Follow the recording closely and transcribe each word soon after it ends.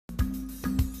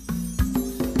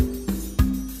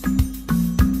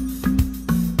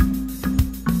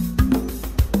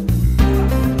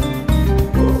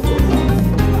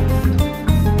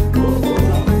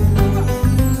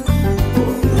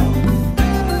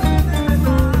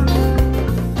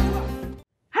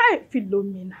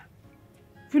Philomena.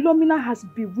 Philomena has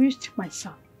bewitched my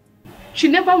son. She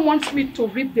never wants me to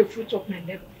reap the fruit of my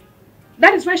labor.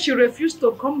 That is why she refused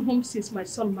to come home since my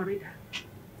son married her.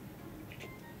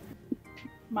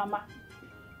 Mama,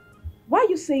 why are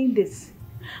you saying this?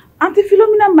 Auntie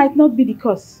Philomena might not be the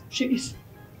cause. She is.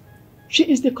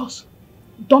 She is the cause.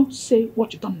 Don't say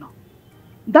what you don't know.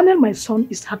 Daniel, my son,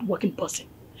 is a hard-working person.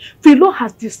 Philo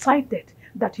has decided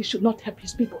that he should not help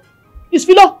his people. It's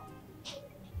Philo!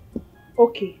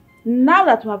 Okay, now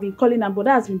that we have been calling and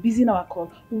Boda has been busy in our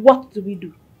call, what do we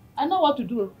do? I know what to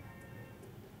do.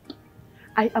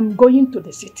 I am going to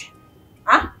the city.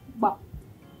 Huh? Wow.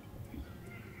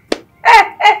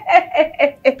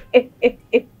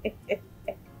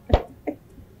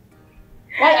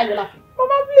 Why are you laughing?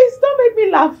 Mama, please don't make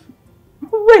me laugh.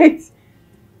 Wait.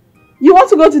 You want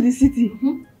to go to the city? Mm-hmm.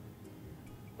 Who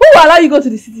will allow you to go to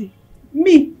the city?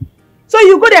 Me. So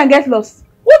you go there and get lost.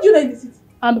 What do you know in the city?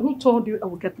 And who told you I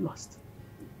will get lost?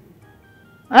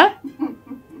 Huh?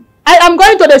 I am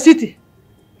going to the city.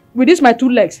 With these my 2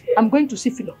 legs, I'm going to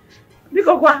see Philo.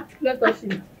 Let us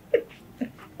see.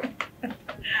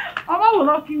 Mama will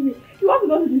not kill me. You want to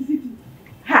go to the city?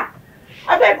 Ha!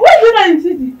 I beg, what do you know in the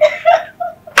city?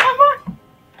 Mama!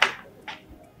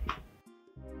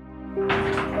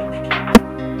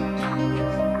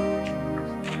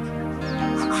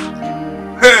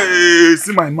 Hey,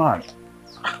 see my man.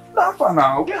 That far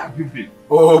now, where have you been?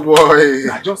 Oh boy.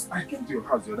 I came to your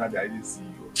house the other day, I didn't see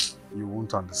you. You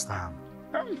won't understand.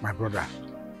 My brother,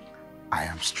 I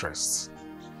am stressed.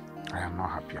 I am not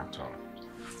happy at all.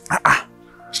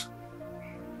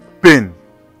 Pain.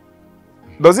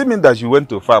 Does it mean that you went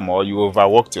to farm or you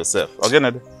overworked yourself?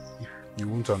 Again, you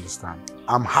won't understand.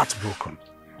 I'm heartbroken.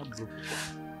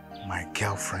 My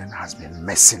girlfriend has been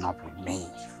messing up with me.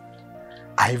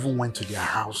 I even went to their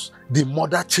house. The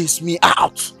mother chased me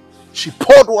out. She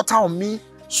poured water on me,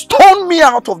 stoned me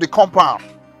out of the compound.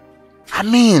 I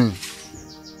mean,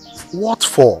 what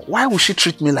for? Why would she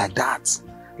treat me like that?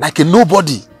 Like a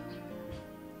nobody?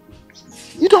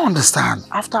 You don't understand.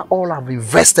 After all I've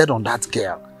invested on that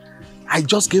girl, I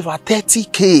just gave her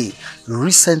 30K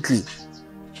recently.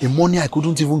 The money I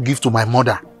couldn't even give to my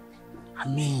mother. I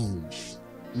mean,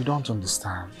 you don't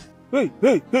understand. Hey.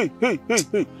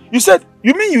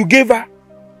 You mean you gave her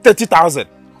 30,000?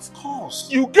 Of course.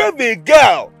 You gave a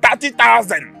girl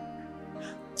 30,000.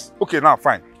 Okay, now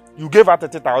fine. You gave her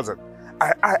 30,000.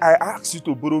 I asked you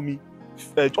to borrow me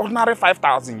ordinary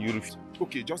 5,000 euros.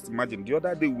 Okay, just imagine the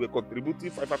other day we were contributing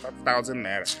 5,000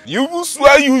 naira. You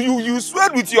swear you swear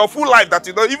with your full life that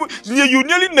you don't even you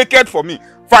nearly naked for me.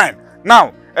 Fine.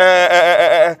 Now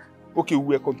okay,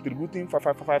 we were contributing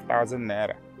 5,000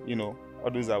 naira. You know, all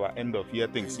those are our end of year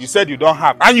things. You said you don't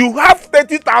have, and you have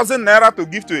 30,000 naira to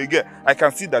give to a girl. I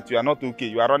can see that you are not okay.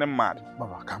 You are running mad.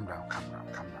 Baba, calm down.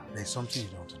 There's something you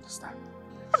don't understand.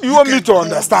 You want me to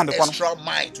understand the extra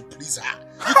mind to please her.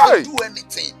 You can do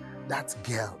anything. That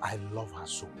girl, I love her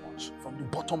so much. From the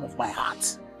bottom of my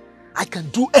heart. I can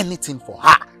do anything for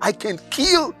her. I can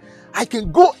kill. I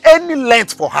can go any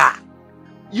length for her.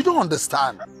 You don't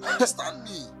understand. Understand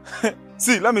me.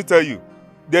 See, let me tell you.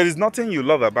 There is nothing you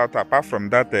love about her apart from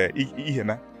that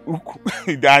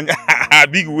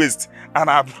big waist and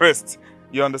her breast.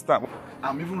 You understand?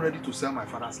 I'm even ready to sell my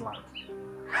father's land.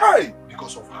 Hey!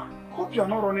 Because of her. Hope you are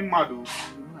not running mad, though.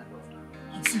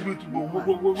 See, wait,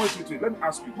 let me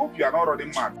ask you. Hope you are not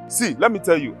running mad. See, let me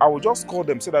tell you, I will just call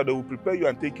them so that they will prepare you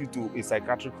and take you to a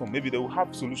psychiatric home. Maybe they will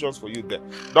have solutions for you there.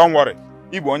 Don't worry.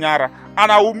 And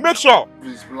I will make sure.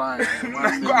 He's blind. Go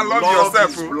and love yourself.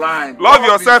 Is blind. Love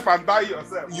yourself and die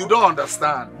yourself. You don't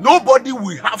understand. Nobody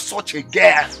will have such a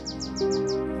girl.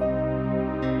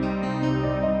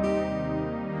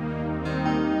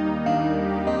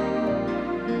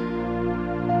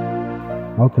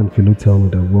 How can Philo tell me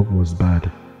that work was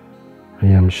bad? I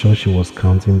am sure she was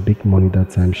counting big money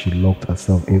that time she locked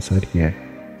herself inside here.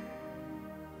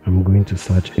 I'm going to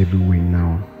search everywhere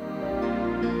now.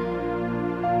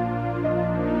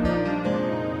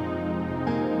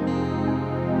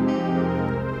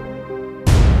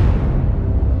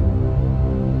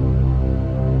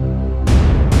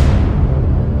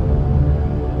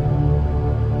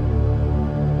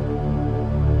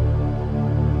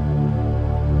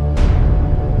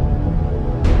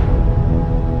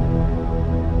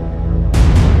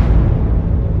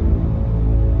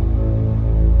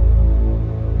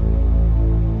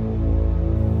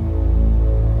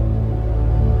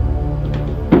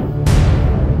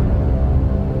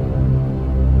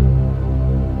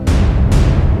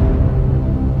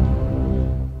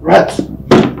 Rat!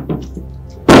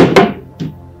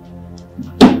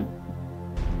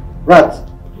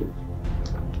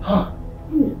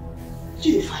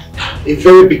 A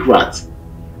very big rat.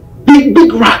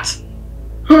 Big rat.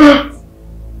 I've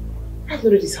not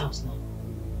read this house now.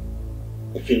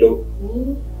 Philo,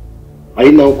 are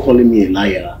you now calling me a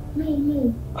liar?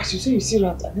 No. As you say you see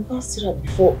rat, I never see rat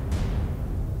before.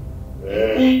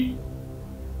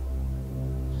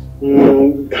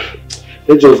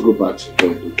 Let's just go back to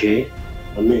bed, okay?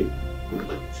 I mean,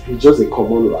 it's just a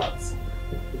common rat.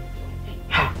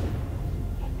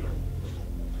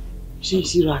 You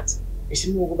see rat. You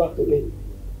see me go back to bed.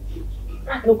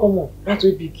 Rat no common. Rat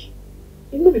way big.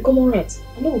 It no be common rat.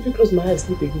 I know if you close my eyes,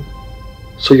 sleep again.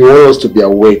 So you want us to be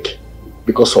awake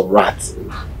because of rats?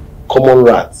 Common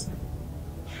rats?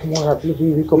 Common rat,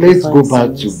 wake up. Let's go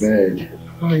back to bed.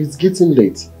 It's getting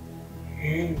late.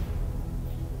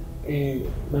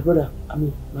 My brother, I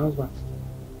mean, my husband,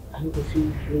 I don't feel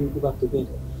when you go back to bed.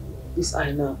 This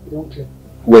eye now, you don't clear.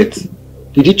 Wait,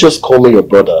 did you just call me your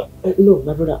brother? No,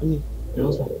 my brother, I mean, my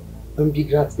husband. When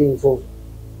big rats they involved,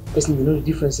 person you know the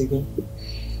difference again.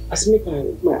 As make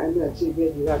my eye actually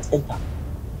where the rats enter.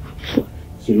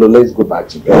 Philo, let's go back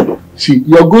to bed. See,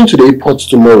 you're going to the airport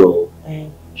tomorrow.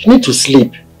 You need to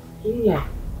sleep. You lie.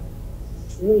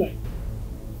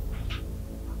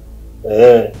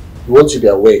 You want to be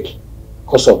awake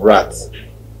because of rats.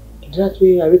 That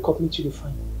way I wake up meet you to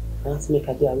find. That's make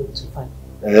a day I wake to find.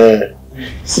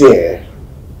 See,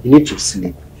 you need to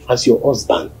sleep. As your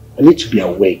husband, I need to be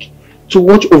awake to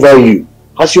watch over you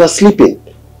as you are sleeping.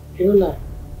 You know lie.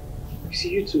 You see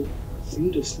you too. You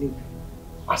need to sleep.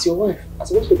 As your wife, I'm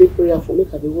supposed to be prayer for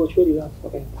make her be watch where you are for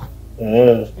them.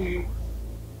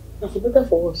 That's better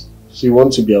for us. So you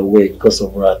want to be awake because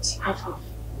of rats? Half.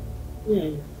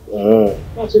 Yeah.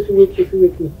 That's if you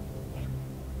wake me.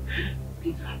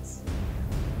 Big rats.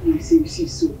 You see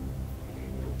so.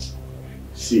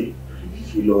 See,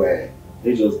 Philo,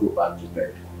 let's just go back to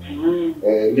bed.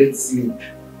 Let's sleep.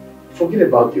 Forget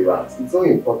about the rats. It's not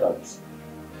important. It's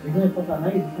not important. Now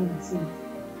you can't see.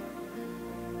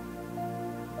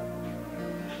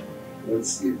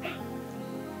 Let's sleep.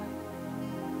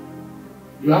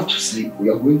 You have to sleep. We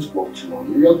are going to work tomorrow.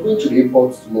 We are going to the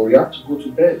airport tomorrow. You have to go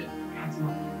to bed.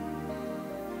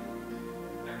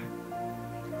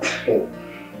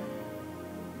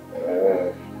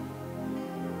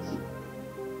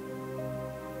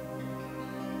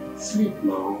 Sleep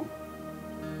now.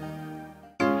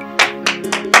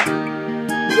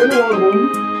 Is anyone home?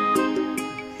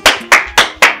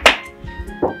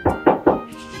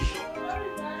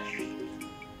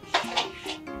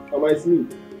 Mama, it's me.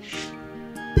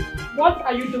 What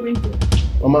are you doing here?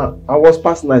 Mama, I was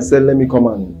passing. I said, let me come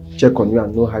and check on you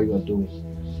and know how you are doing.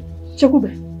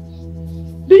 Chekube,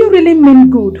 do you really mean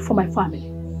good for my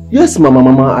family? Yes,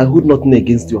 Mama, I hold nothing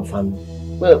against your family.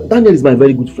 Well, Daniel is my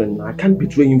very good friend. I can't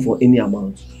betray him for any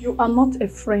amount. You are not a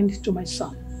friend to my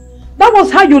son. That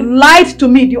was how you lied to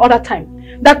me the other time.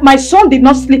 That my son did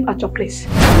not sleep at your place.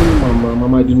 No,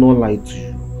 Mama, I did not lie to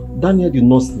you. Daniel did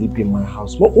not sleep in my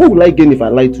house. What will I gain if I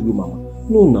lie to you, Mama?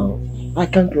 No, now. I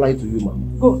can't lie to you, Mama.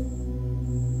 Go.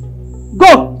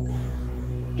 Go!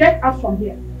 Get out from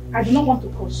here. I do not want to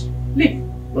curse you. Leave.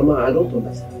 Mama, I don't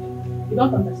understand. You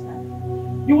don't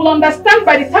understand. You will understand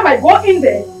by the time I go in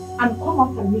there and come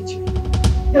out and meet you.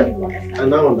 Then you will understand. I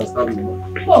now understand,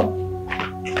 Mama. Go. I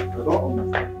don't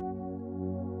understand.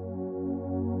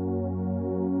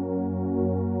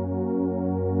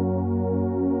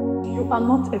 You are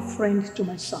not a friend to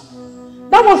my son.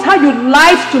 That was how you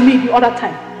lied to me the other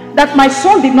time. That my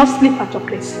son did not sleep at your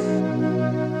place.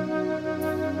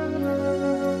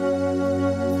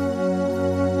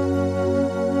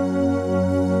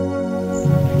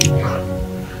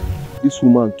 This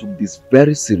woman took this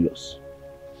very serious.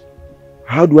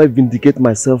 How do I vindicate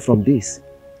myself from this?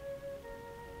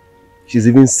 She's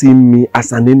even seeing me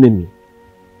as an enemy.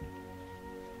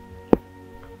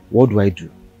 What do I do?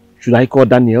 Should I call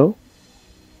Daniel?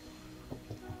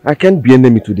 I can't be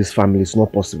enemy to this family. It's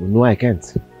not possible. No, I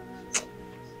can't.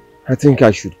 I think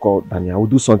I should call Daniel. I will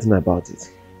do something about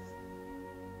it.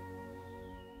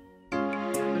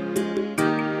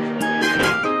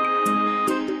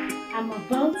 I'm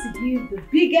about to give the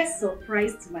biggest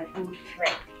surprise to my old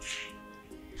friend.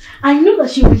 I know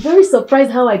that she'll be very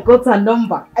surprised how I got her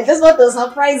number. I just want to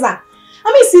surprise her.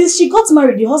 I mean, since she got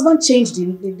married, the husband changed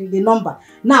the number.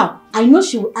 Now, I know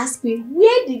she will ask me,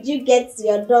 where did you get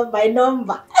my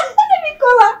number? Let me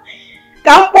call her.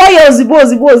 Come boy,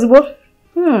 Ozibo.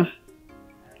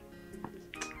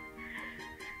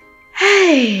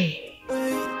 Hey.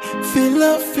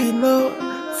 Philo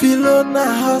na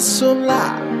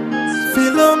hustler.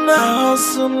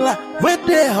 Where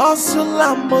they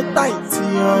hustler more tight.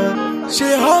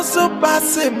 She hustle by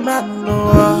say man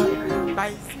no.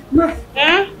 Your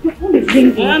phone is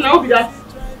ringing. Now be that.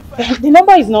 The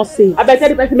number is not saved. I better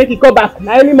the person make it call back.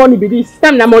 My only money be this.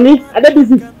 Time na money. I dey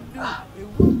busy.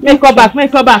 Make call back,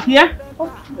 yeah?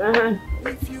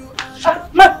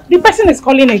 The person is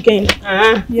calling again.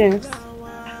 Yes.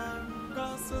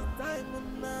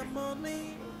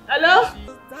 Hello?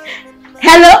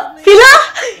 Hello? Philo?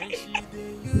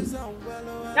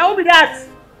 Now who be that?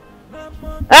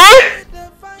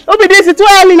 Who be this? It's too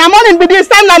early. Na morning be this.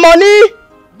 Time na money.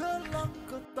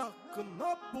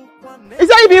 You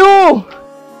say you be who?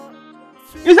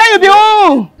 You say you be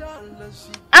who?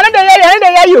 I don't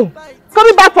hear you.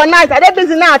 Coming back for night. I dey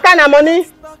busy now. Time na money.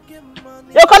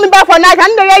 You're coming back for night. I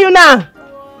don't hear you now.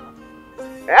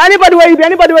 Anybody where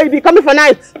you be coming for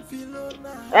night.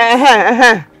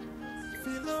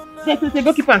 Say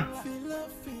go keep her.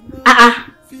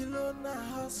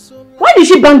 Why did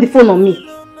she bang the phone on me?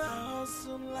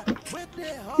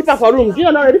 Keep her for room.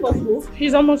 You're not ready for school?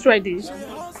 He's almost ready.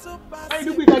 Why you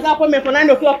do quick? I got appointment for 9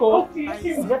 o'clock. Oh. Okay.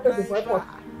 Get ready for airport.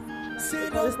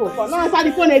 No answer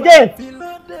the phone again.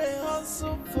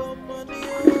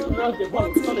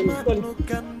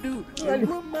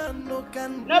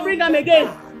 No bring them again.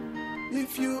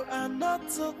 If you are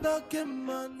not so talking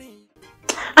money.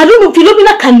 I don't know,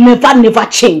 Philomena can never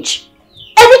change.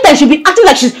 Every time she be acting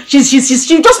like she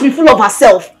just be full of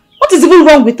herself. What is even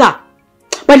wrong with her?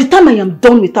 By the time I am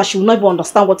done with her, she will not even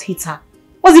understand what hit her.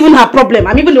 What's even her problem?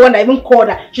 I'm even the one that even called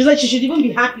her. She said she should even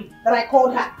be happy that I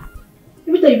called her.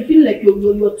 Every time you feel like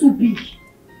you're too big.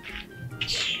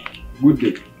 Good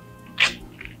day.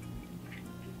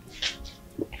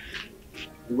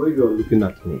 The way you are looking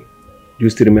at me, do you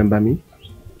still remember me?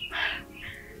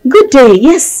 Good day,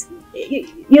 yes.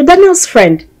 You're Daniel's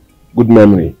friend. Good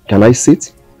memory. Can I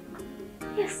sit?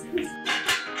 Yes, please.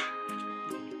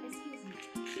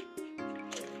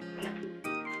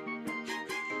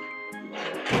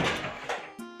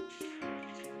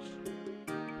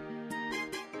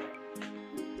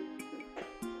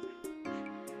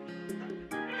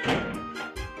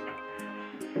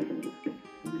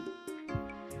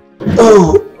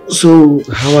 Oh, so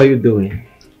how are you doing?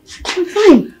 I'm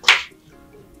fine.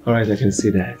 Alright, I can see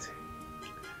that.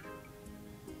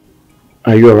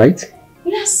 Are you alright?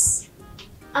 Yes.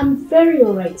 I'm very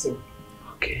alright too.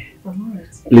 Okay. I'm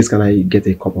alright. Please, can I get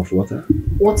a cup of water?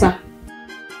 Water.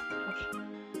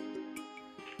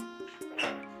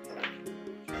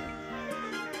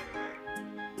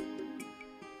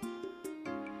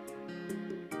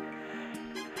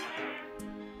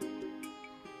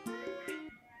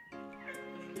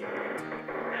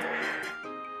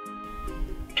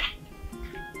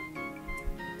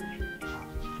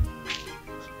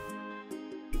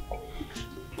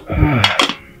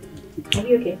 Are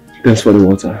you okay? Thanks for the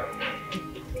water.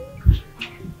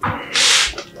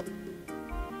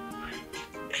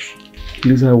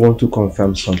 Please, I want to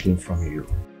confirm something from you.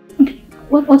 Okay.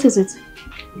 What is it?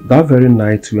 That very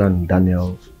night you and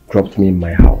Daniel dropped me in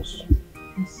my house.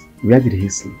 Yes. Where did he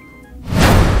sleep?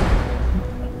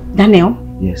 Daniel?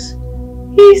 Yes.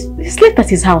 He slept at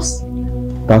his house.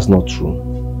 That's not true.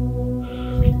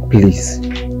 Please,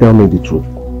 tell me the truth.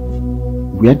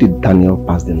 Where did Daniel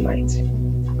pass the night?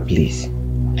 Please.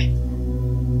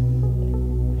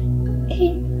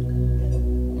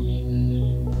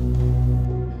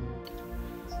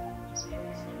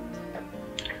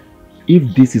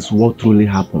 If this is what truly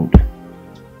happened,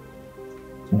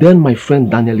 then my friend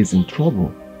Daniel is in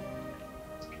trouble.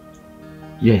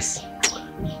 Yes,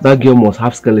 that girl must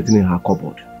have skeleton in her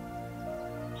cupboard.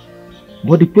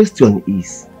 But the question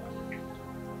is,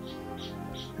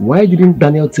 why didn't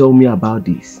Daniel tell me about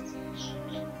this?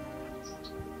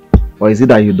 Or is it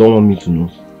that you don't want me to know?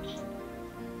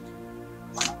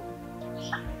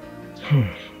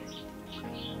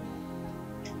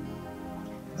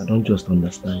 I don't just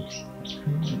understand.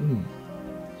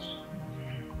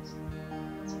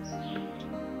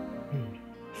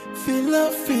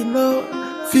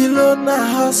 Philo na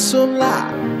hustler.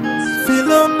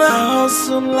 Philo na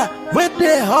hustler. Where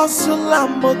they hustler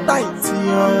more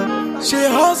tight, she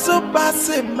hustle pass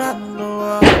a man.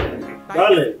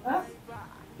 Darling,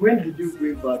 when did you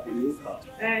bring back the new car?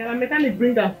 My mechanic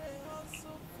bring her.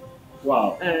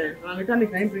 Wow. My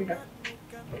mechanic can bring her.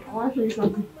 I want to show you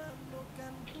something.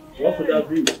 What could that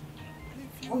be?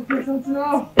 I'll do something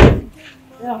now.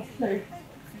 Yeah, sorry.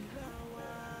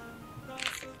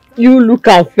 You look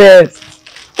at first.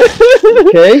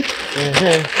 Okay.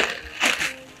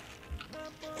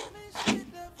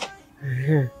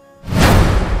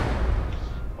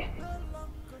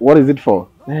 What is it for?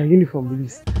 Uniform,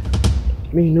 please.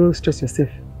 May you no stress yourself.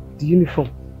 The uniform.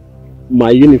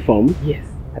 My uniform? Yes.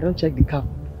 I don't check the cap.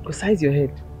 Go size your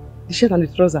head. the shirt and the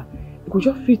trouser. It could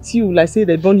just fit you like say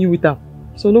they born you with them.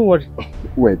 So no worry.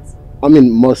 Wait, I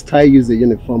mean, must I use the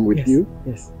uniform with you?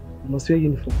 Yes, you must wear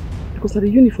uniform. Because at the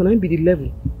uniform, I ain't be the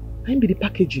level. I ain't be the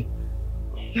packaging.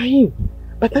 Yeah, him.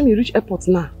 By the time you reach airport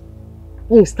now,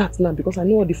 when we start now, because I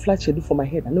know what the flight schedule for my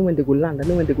head. I know when they go land, I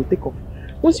know when they go take off.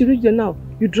 Once you reach there now,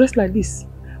 you dress like this.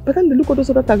 By the time they look at those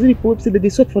other taxi people, say that they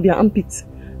sweat for their armpits.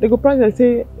 They go price and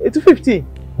say, 250.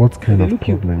 What kind of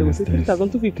problem is this?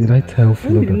 Did I tell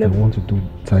Philo that I want to do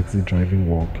taxi driving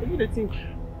work? What do they think?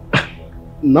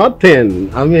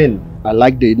 Nothing. I mean, I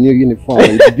like the new uniform.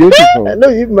 It's beautiful. I know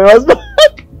you, my husband.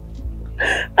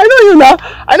 I know you now.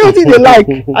 I know what you like.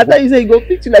 I thought you say you go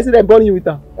fit you like say they born you with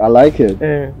her. I like it.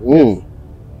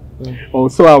 Oh,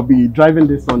 so I'll be driving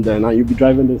this one then, and you'll be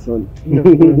driving this one. No.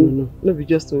 No, be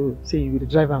just to say you the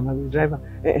driver, I'm the driver.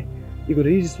 You go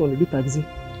to use this one to do taxi.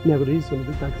 Me, I go to use this one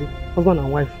to do taxi. Husband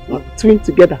and wife, twin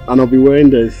together. And I'll be wearing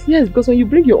this. Yes, because when you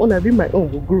bring your own, I bring my own.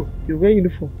 We'll grow. You wear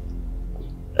uniform.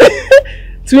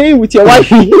 Twin with your wife.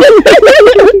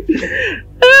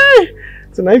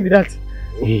 So now be that.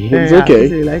 It's okay.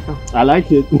 So you like her. I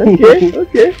like it.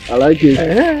 Okay. I like it.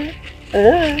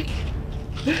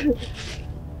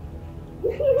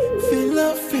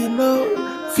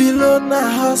 Philo na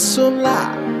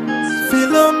hustler.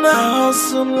 Philo na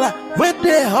hustler. Where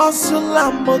they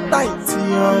hustler mo tight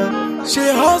yo. She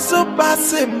hustle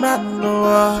pass a man no.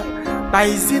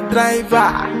 Taxi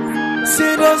driver.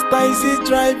 Serious taxi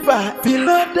driver.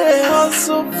 Philo they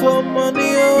hustle for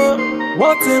money oh.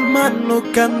 What a man no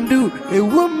can do, a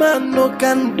woman no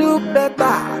can do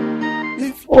better.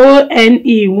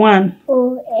 ONE1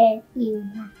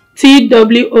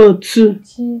 TWO2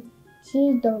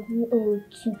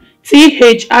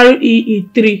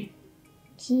 THREE3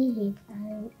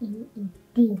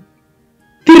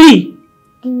 3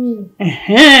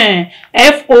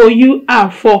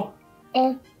 FOUR4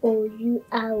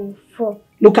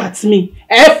 Look at me.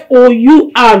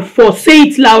 FOUR4. Say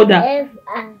it louder.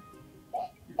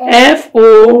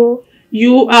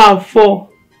 FOUR4.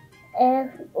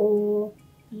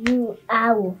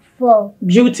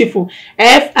 Beautiful.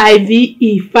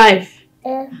 FIVE5.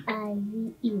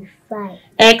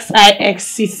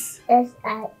 XIX6.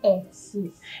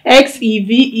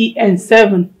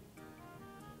 XEVEN7.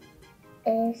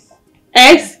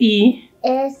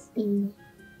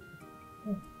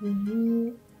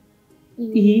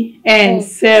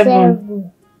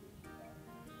 SEEN7.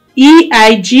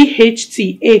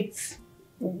 EIGHT8.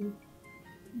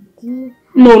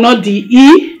 No, not D.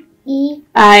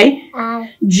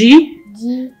 G.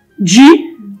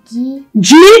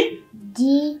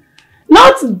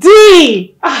 Not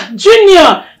D.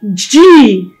 Junior. G.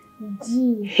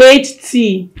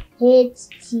 HT.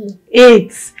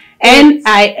 8.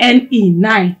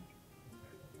 NINE9.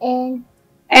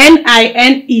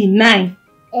 NINE9.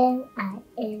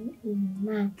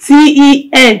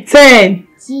 TEN10.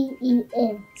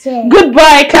 Good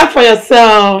boy, clap for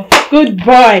yourself. Good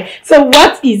boy. So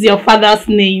what is your father's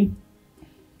name?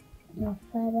 My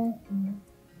father's name?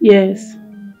 Yes.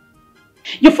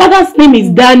 Your father's name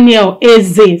is Daniel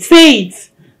Eze. Say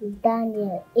it.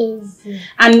 Daniel Eze.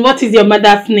 And what is your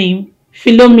mother's name?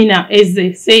 Philomena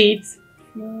Eze. Say it.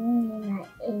 Philomena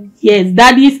Eze. Yes,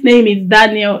 daddy's name is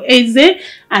Daniel Eze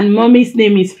and mommy's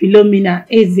name is Philomena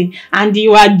Eze. And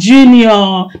you are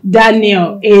Junior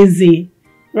Daniel Eze.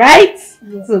 Right?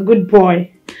 Yes. So good boy.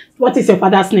 What is your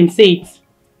father's name? Say it.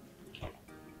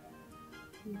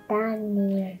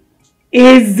 Daniel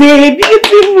Eze.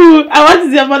 Beautiful. And what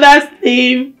is your mother's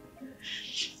name?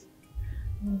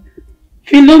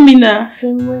 Philomena.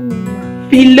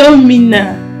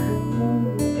 Philomena.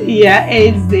 Yeah,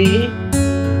 Eze.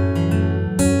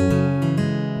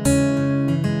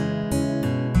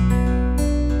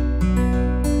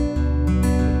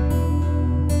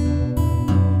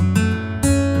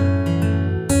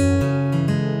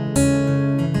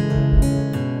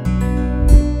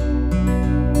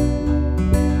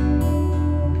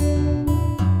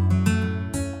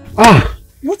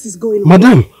 What is going on?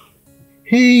 Madam.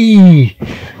 Hey.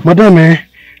 Madam,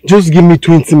 just give me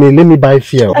 20 minutes. Let me buy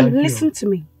fuel. And listen to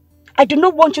me. I do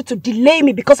not want you to delay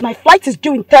me because my flight is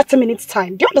due in 30 minutes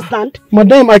time. Do you understand?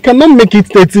 Madam, I cannot make it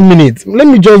 30 minutes. Let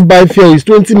me just buy fuel. It's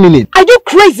 20 minutes. Are you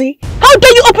crazy? How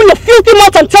dare you open your filthy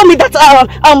mouth and tell me that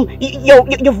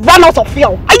you've run out of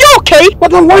fuel? Are you okay?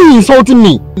 Madam, why are you insulting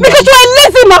me? Because you're a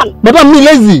lazy man. Madam, me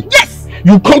lazy? Yes.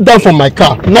 You come down from my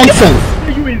car. Nonsense.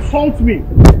 You insult me.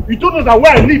 You don't know that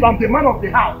where I live, I'm the man of the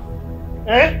house.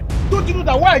 Eh? Don't you know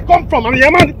that where I come from, I'm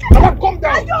the man? Come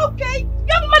down. Are you okay?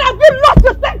 Young man, have you lost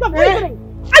your sense of reasoning?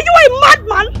 Are you a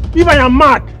madman? If I am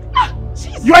mad,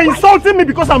 Jesus. You are insulting me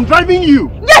because I'm driving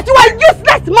you. Yes, you are a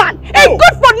useless man. A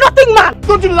good for nothing man.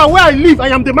 Don't you know that where I live, I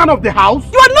am the man of the house?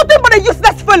 You are nothing but a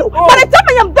useless fellow. By the time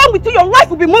I am done with you, your life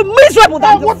will be more miserable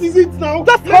than this. What is it now?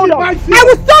 Just hold on. I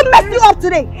will so mess you up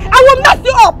today. I will mess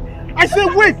you up. I say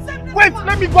wait,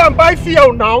 let me go and buy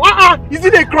fuel now. Is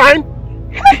it a crime?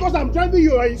 Because I'm driving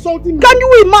you, you are insulting me. Can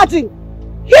you imagine?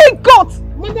 He got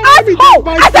asshole.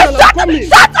 I said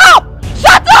shut up!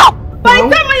 Shut up! By the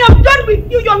time I am done with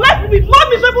you, your life will be more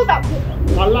miserable than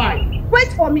this. A lie.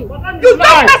 Wait for me. You don't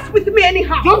mess with me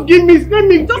anyhow. Just give me, let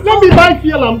me buy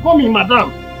fuel. I'm coming,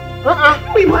 madam.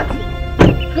 Imagine.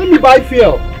 Let me buy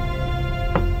fuel.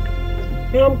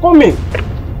 I'm coming.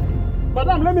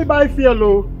 Madam, let me buy fuel,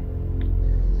 oh.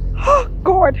 Oh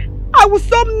God, I will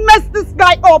so mess this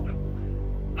guy up.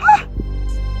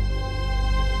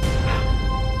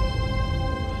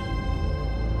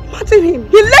 Imagine him.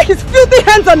 He laid his filthy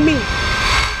hands on me.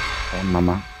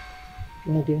 Mama.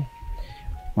 My dear.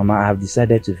 Mama, I have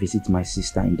decided to visit my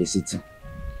sister in the city.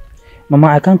 Mama,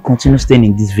 I can't continue staying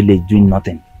in this village doing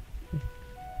nothing.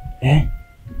 Eh?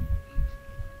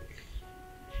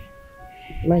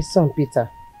 My son Peter.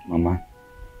 Mama.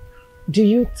 Do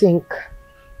you think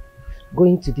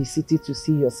going to the city to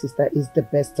see your sister is the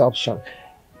best option?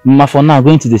 Mama, for now,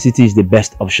 going to the city is the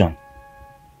best option.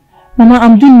 Mama,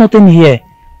 I'm doing nothing here.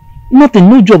 Nothing,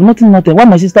 no job, nothing. While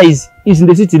my sister is in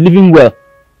the city living well.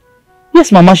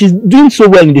 Yes, Mama, she's doing so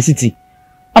well in the city.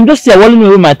 I'm just here walling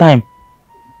away my time.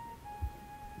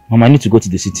 Mama, I need to go to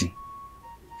the city.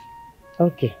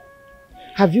 Okay.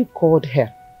 Have you called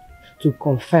her to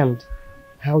confirm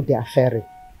how they are faring?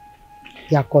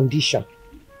 Their condition?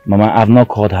 Mama, I have not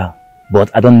called her. But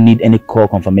I don't need any call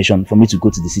confirmation for me to go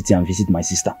to the city and visit my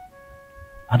sister.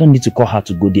 I don't need to call her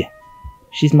to go there.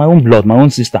 She's my own blood, my own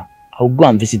sister. I'll go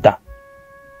and visit her.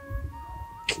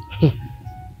 You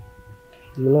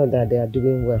know that they are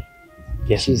doing well.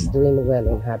 Yes, she's Mama. doing well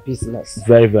in her business.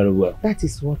 Very, very well. That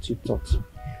is what you thought.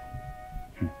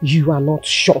 You are not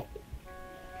sure.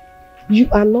 You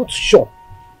are not sure.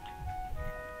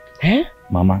 Eh?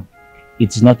 Mama,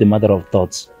 it's not a matter of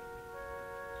thoughts.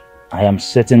 I am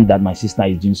certain that my sister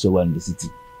is doing so well in the city.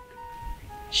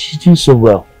 She's doing so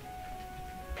well.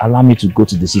 Allow me to go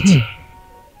to the city.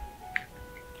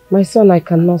 My son, I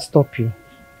cannot stop you.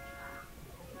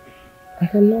 I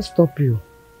cannot stop you.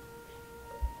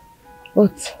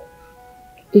 But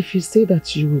if you say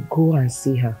that you will go and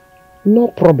see her, no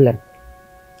problem.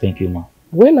 Thank you, Ma.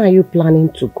 When are you planning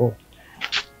to go?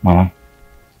 Mama,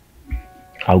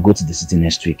 I'll go to the city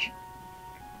next week.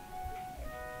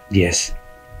 Yes.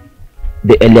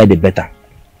 The earlier the better.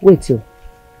 Wait you.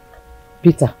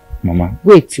 Peter. Mama.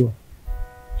 Wait you.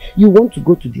 You want to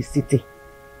go to the city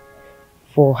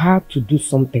for her to do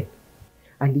something.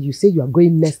 And you say you are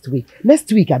going next week.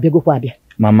 Next week, I'll be go for Abia.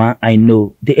 Mama, I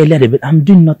know. The earlier the better. I'm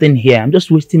doing nothing here. I'm just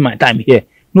wasting my time here.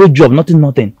 No job, nothing.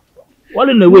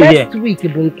 Walling away here. Next week,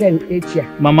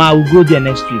 Mama, I will go there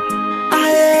next week.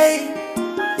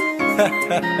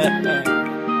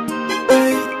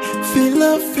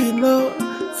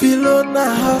 Filo na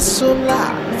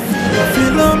hustler,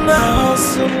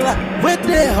 where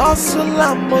they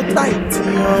hustler more tight.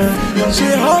 She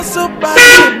hustle by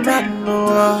the man,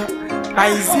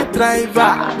 taxi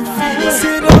driver,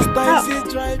 serious taxi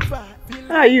driver.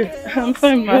 How are you? I'm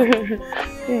fine, ma.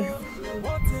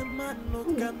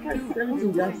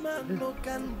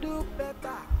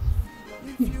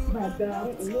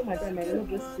 Madam, I love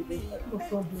this today. No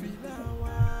problem.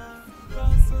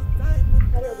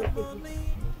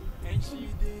 And she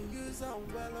didn't use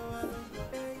well.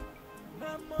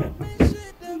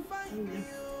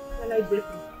 I like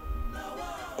breakfast.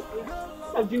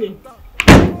 I'm doing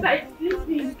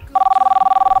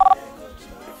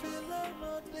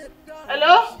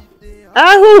Hello?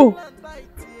 Who?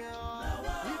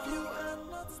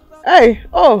 Hey,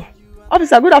 oh,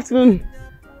 officer, good afternoon.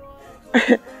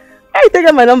 How you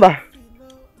taking my number?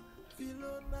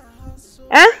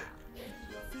 Huh?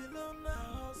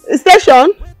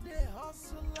 Station?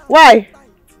 Why?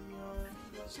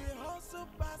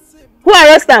 Who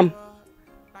arrest them?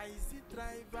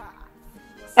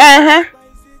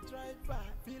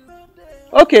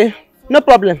 Okay, no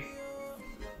problem.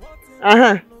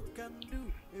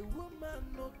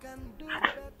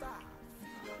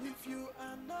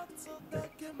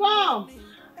 Come.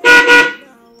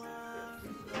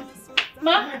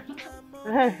 Ma?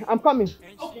 I'm coming.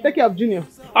 Okay. Take care of Junior.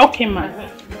 Okay, ma.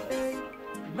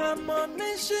 My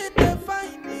money she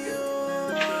define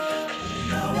you.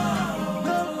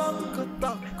 No longer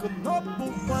talk, no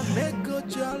book, ego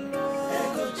jalo.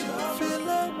 Feel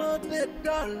no the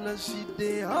dollar, she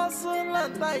dey hustle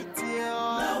and tight.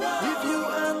 If you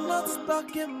are not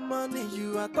talking money,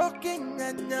 you are talking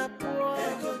and you're poor.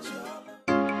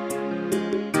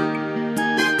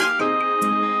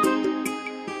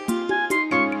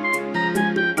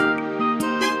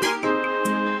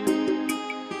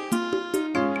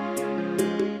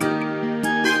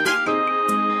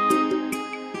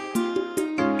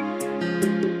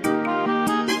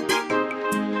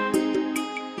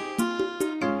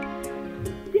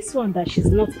 This one that she's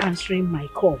not answering my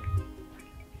call.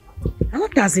 And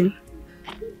what does it?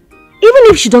 Even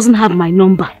if she doesn't have my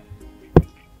number,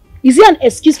 is it an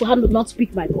excuse for her not to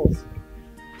pick my calls?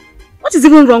 What is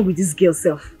even wrong with this girl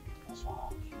self?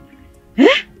 Eh?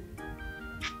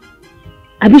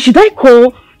 I mean, should I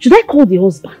call the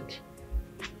husband?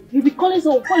 You'll be calling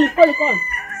someone, call.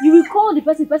 You will call the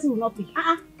person will not pick.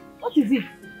 What is it?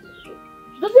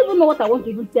 She doesn't even know what I want to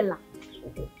even tell her.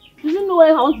 She doesn't know if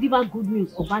I want to give her good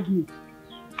news or bad news.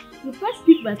 You first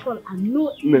pick my call and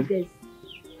know if there's...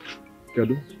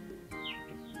 Kado?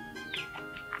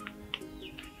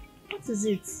 What is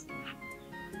it?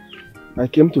 I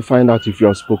came to find out if you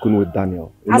have spoken with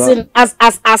Daniel.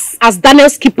 As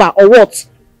Daniel's keeper or what?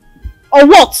 Or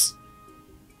what?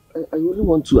 I only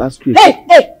want to ask you.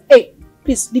 Hey!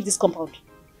 Please leave this compound.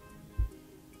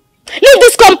 Leave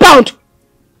this compound!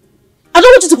 I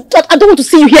don't want to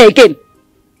see you here again.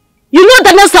 You know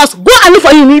Daniel's house. Go and look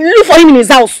for him. Look for him in his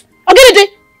house. Okay?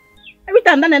 Every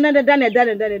time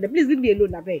Daniel. Please leave me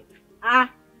alone, Abe.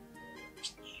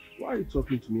 Why are you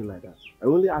talking to me like that? I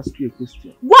only ask you a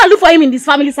question. Go and look for him in this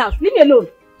family's house. Leave me alone.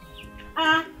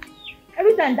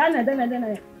 Every time Daniel.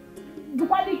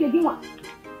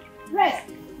 Rest.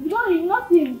 You not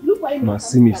see him. Look for him.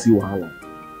 Masimi si wahala.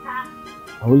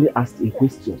 I only asked a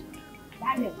question.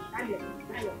 Daniel.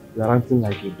 You are acting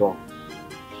like a dog.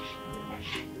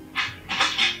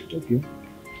 Okay.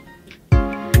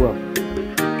 Well.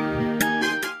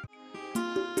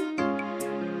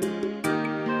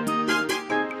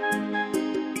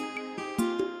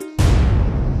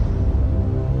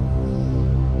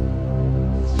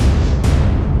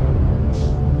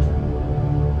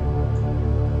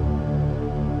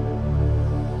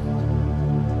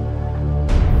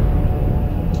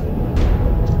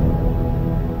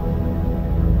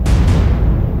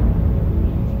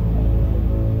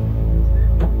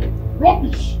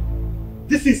 Rubbish!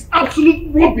 This is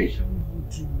absolute rubbish!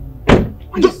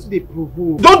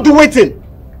 Don't do anything!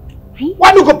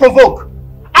 Why do you go provoke?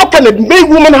 How can a maid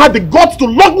woman have the guts to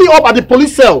lock me up at the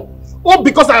police cell? All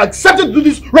because I accepted to do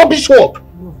this rubbish work?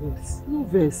 No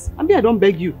verse. I mean, I don't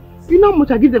beg you. You know how much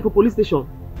I give them for police station?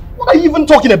 What are you even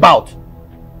talking about?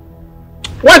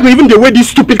 Why do you even the way this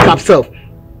stupid cap self?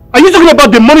 Are you talking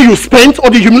about the money you spent or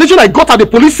the humiliation I got at the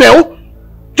police cell?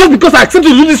 Just because I accepted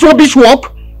to do this rubbish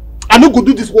work? I no go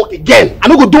do this work again. I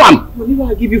no go do am. Money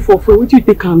what I give you for free, what you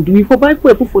take and do? You for buy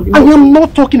for the money. I am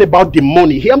not talking about the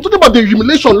money here. I'm talking about the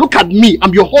humiliation. Look at me.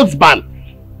 I'm your husband.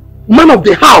 Man of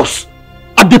the house.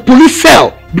 At the police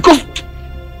cell. Because...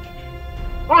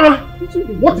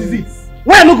 what is it?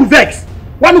 Why I no go vex?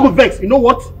 Why I no go vex? You know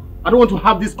what? I don't want to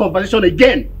have this conversation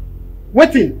again.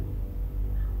 Waiting.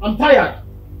 I'm tired.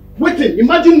 Waiting.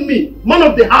 Imagine me, man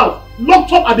of the house,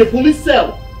 locked up at the police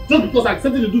cell. Just because I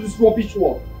accepted to do this rubbish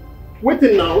work.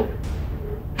 Waiting now.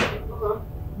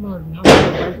 Man, how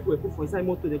many people put for inside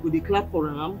motor they go, they clap for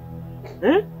him.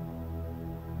 Eh?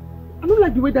 I don't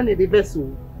like the way that they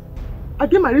vessel. I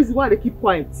get my reason why they keep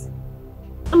quiet.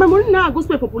 And my money now I go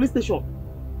spend for police station.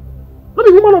 Not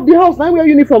the woman of the house, now wear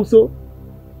uniform so.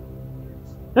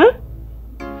 Eh?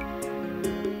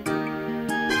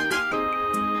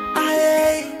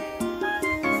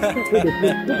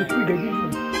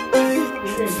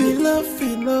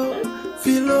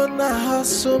 Feel na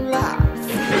hustle,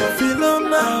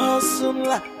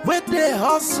 where they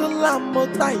hustle mo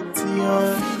tight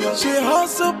yo. She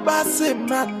hustle pass a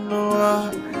man no,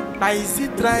 taxi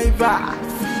driver,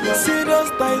 serious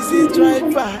taxi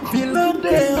driver. Below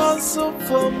they hustle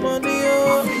for money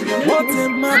oh. What a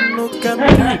man no can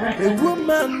do, a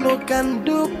woman no can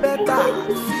do better.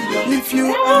 If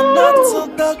you are not so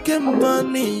talking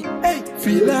money, hey,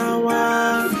 feel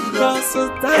our cause of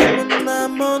time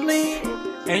and money.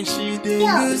 And she dey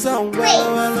use and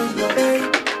well, hey.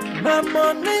 My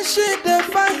money she dey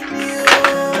find you.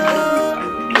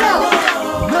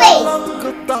 No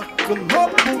longer talk, no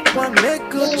one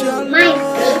make a jolly.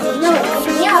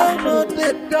 She know the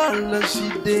dollar, she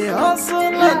dey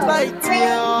hustle like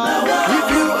you. If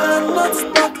you are not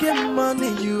talking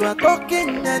money, you are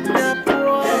talking and you're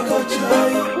poor.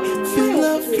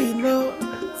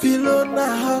 Feel na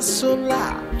hustle.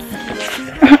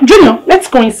 Junior, let's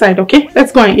go inside, okay?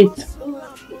 Let's go and eat.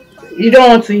 You don't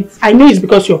want to eat. I know it's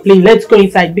because you're playing. Let's go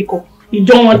inside, Biko. You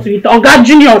don't want to eat. Oga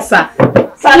Junior, sir.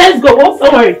 Sir, let's go. Oh,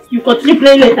 don't worry. You continue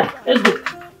playing later. Let's go.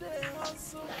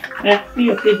 Yeah, see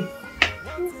your baby.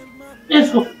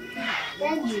 Let's go.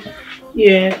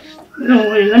 Yeah. Don't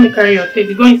worry. Let me carry your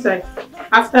teddy. Go inside.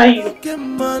 After you. I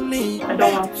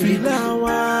don't want to eat.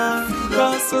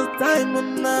 Cause of time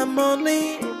and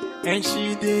money. And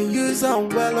she didn't use them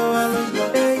well.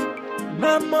 Hey,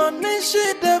 my money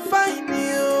she define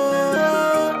you.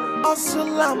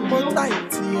 Hustle and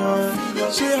tight.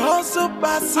 She hustle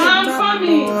pass it. I'm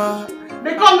coming.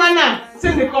 They come, Nana.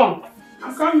 Say they come.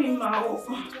 I'm coming now.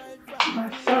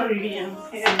 I'm sorry. I'm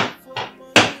here.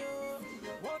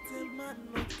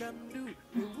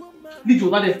 Leave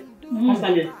over there. Come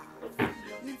stand there.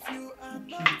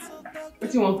 What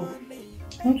do you want to cook?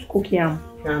 I want to cook yam.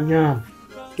 Yam.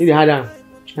 If you had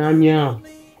yam.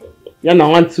 Yam, I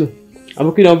want to. I'm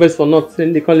looking on best for not.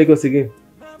 Then they call Lagos again.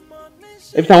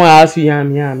 Every time I ask you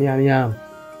yam.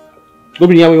 Go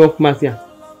bring yam, we walk past here.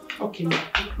 Okay.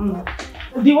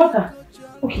 The water.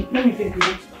 Okay, let me finish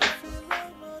it.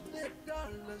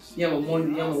 Yam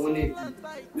on Monday.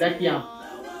 Like yam.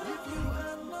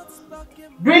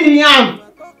 Bring the yam.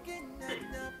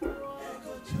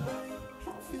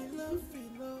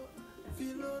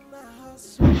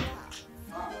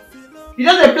 You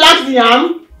just plant the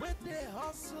yam?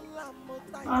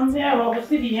 I'm there, but we'll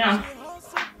see the yam.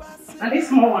 And this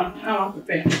small one, I want to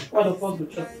prepare. What the fuck will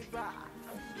chop?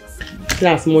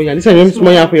 That's small yam. This one is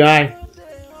small yam for your eye.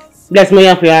 That's small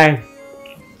yam for your eye.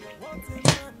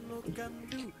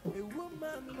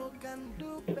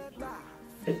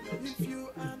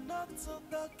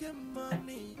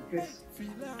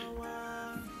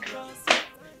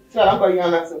 So I'm going to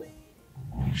answer.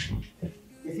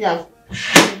 You see yam?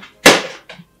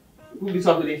 Who this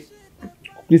one today?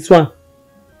 This one.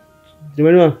 The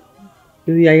one.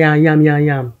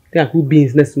 Yam. Then I cook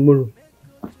beans next tomorrow.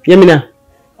 Hear me now?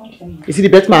 Okay. You see the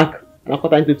bet mark? I'll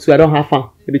cut into two. I don't have fun.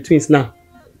 They'll be twins now.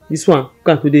 This one,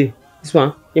 cook today. This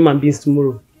one, yam and beans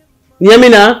tomorrow. You hear me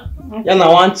now? Okay. Yam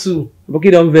now 1, 2.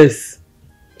 Aboki don't verse.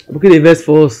 Aboki they verse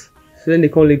for us. So then they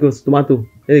come Lagos, tomato.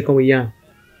 Then they come with yam.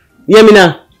 You hear me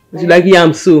now? You like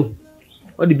yam so.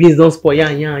 All the beans don't spoil.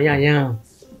 Yam.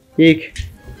 Take.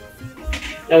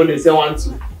 That when they say 1,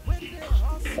 2.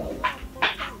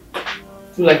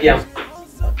 Two like yam.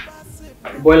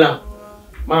 Boil am.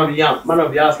 Man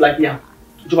of the house like yam.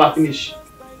 Chop finish.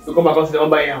 You come back and say one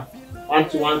by yam. 1,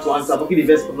 2. Aboki the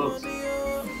best for us.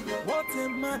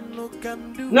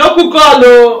 No cook all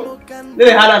though. Then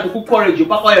they had to cook porridge. You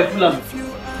pack all your full am.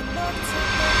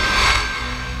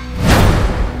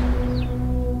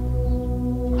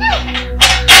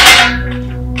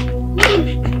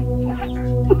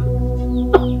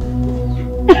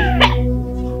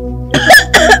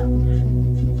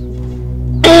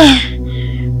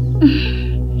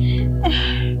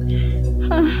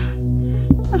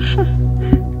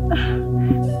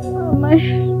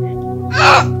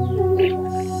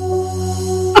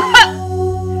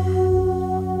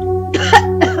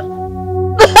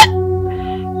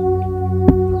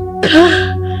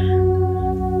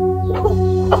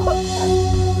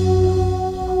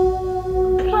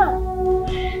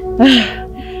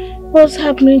 What's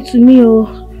happening to me?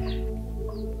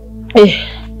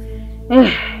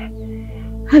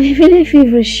 I'm feeling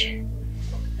feverish.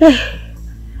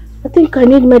 I think I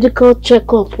need medical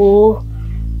checkup. What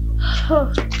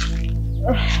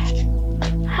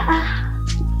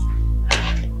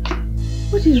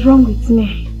is wrong with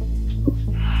me?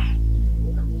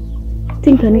 I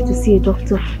think I need to see a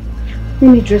doctor.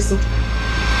 Let me dress up.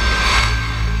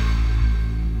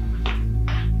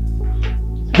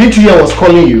 Didn't you hear I was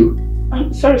calling you?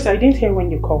 I'm sorry, sir. I didn't hear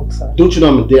when you called, sir. Don't you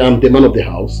know I'm the man of the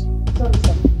house? Sorry,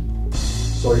 sir.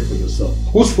 Sorry for yourself.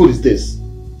 Whose food is this?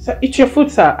 Sir, it's your food,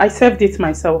 sir. I served it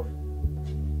myself.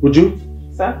 Would you?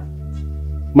 Sir?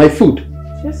 My food?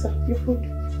 Yes, sir. Your food.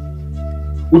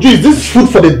 Would you? Is this food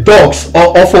for the dogs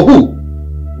or for who?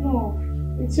 No,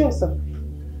 it's yours, sir.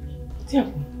 It's your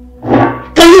food.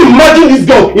 Can you imagine this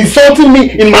girl insulting me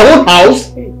in my own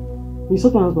house? Hey.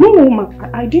 Insult my husband? No, ma.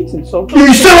 I didn't insult you.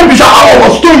 You said what Bishop I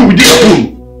was doing with this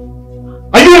food.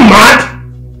 Are you mad?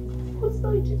 What's that?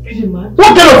 Are you mad?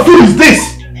 What kind of food is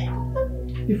this?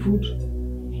 The food.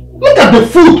 Look at the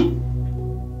food.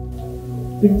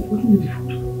 What do you mean the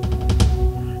food?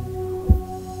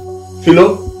 Philo,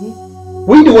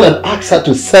 were you the one that asked her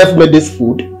to serve me this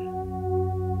food?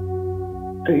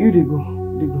 You they go.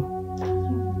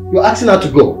 You're asking her to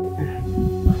go?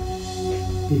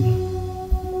 Baby,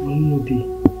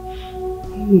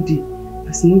 no day.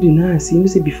 As no day now, I see you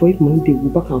say before if money they go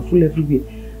back and full everywhere.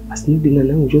 As no day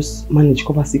now, we just manage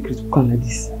cover secrets cook like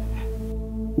this.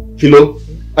 Philo,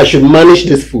 I should manage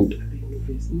this food.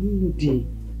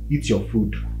 Eat your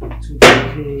food.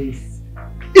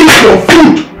 Eat your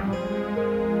food!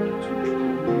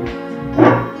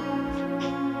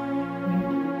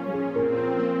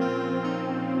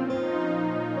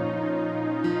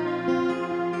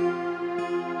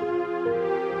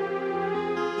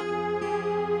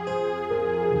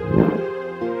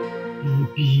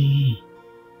 Baby.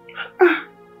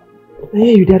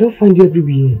 Hey, I don't find you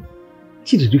everywhere. What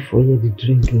did you do for you? The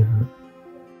drink now.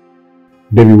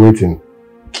 Baby, waiting.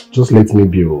 Just let me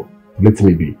be. Oh. Let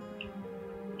me be.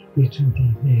 You too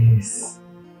diverse.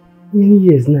 Many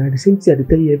years now, the same thing I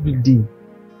tell you every day.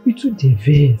 You too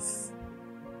diverse.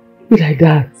 Be like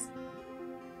that.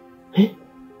 Eh?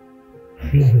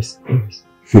 Nervous.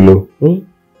 Philo,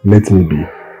 let me be.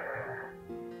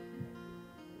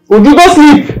 Would you go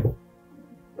sleep?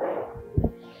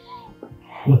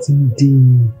 What's in the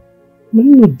day?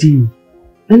 No day.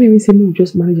 Let me say we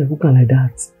just manage a cooker like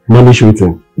that. Manage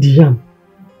waiting. The yam.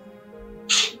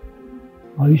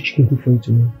 I'll use chicken cook for you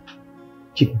tomorrow.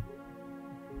 Chicken.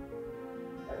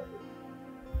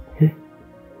 Eh?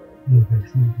 No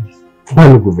vex, no vex. Why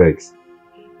no go vex?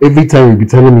 Every time you be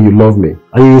telling me you love me,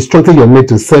 and you instructed your mate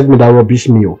to serve me that rubbish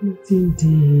meal. Nothing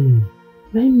day.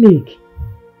 Let me make.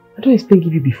 I don't expect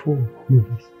give you before. No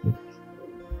vex, no vex.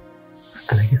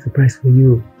 And I get a surprise for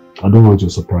you. I don't want your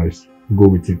surprise. Go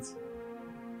with it.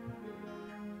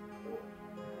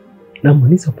 Now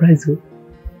money surprise you.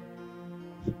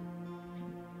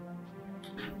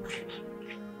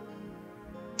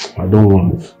 I don't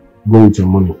want. Go with your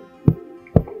money.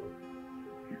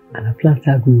 And I plan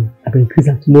to go. I will increase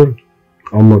that tomorrow.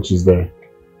 How much is there?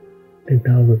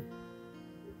 10,000.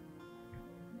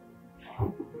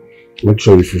 Make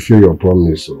sure you fulfill your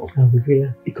promise. So. I will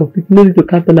fulfill it. Complete no need to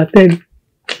count on a 10.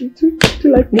 Do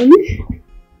you like money?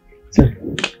 Sorry.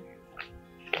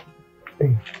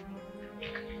 Hey.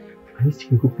 I need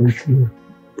chicken cook for you tomorrow.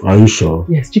 Are you sure?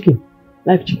 Yes, chicken.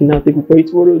 Live chicken I'll take it for you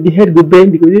tomorrow. The head go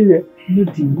bend because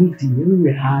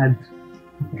it's hard.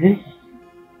 Okay?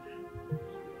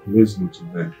 Let's go to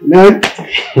bed. No.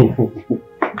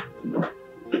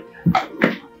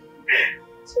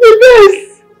 It's the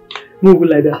best. Move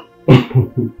like that.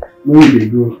 Where did they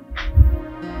go?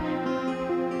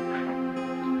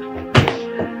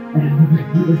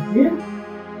 Yeah.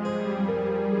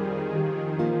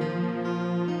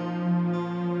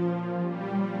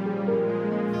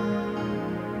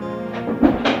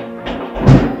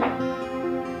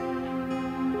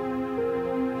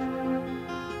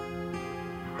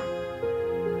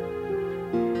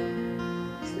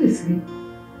 Sleep.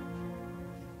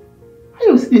 How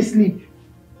you still sleep?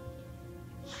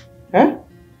 Huh?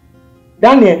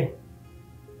 Daniel?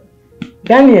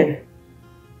 Daniel?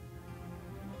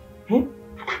 Huh?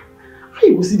 How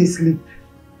you still sleep?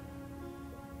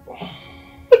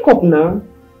 Wake up now.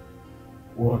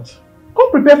 What?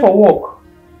 Come prepare for work.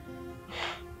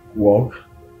 Work?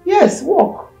 Yes,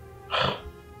 work.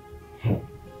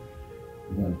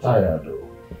 I'm tired though.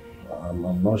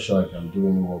 I'm not sure I can do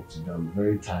any work today. I'm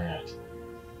very tired.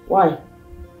 Why?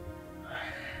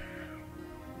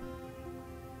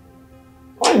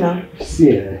 Why now?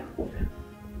 See,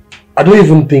 I don't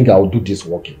even think I'll do this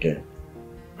work again.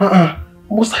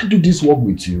 Must I do this work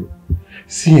with you?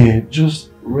 See,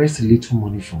 just raise a little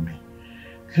money for me.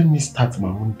 Let me start my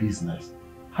own business.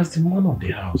 As the man of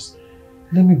the house,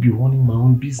 let me be running my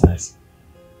own business.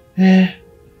 I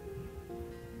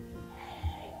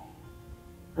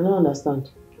don't understand.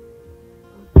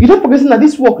 You don't forget that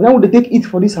this work now would they take it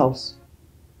for this house?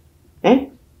 Eh?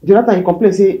 The other time you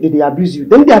complain, say that they abuse you.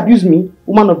 Then they abuse me,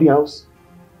 woman of the house.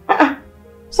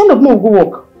 Stand up now and go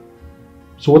work.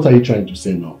 So what are you trying to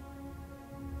say now?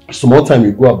 Some more time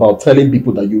you go about telling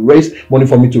people that you raised money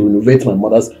for me to renovate my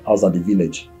mother's house at the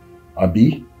village.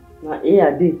 Abi? Nah,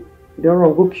 I did. You don't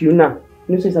run, go queue now.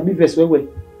 You know, so it's a bit verse, where?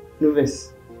 No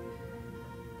verse.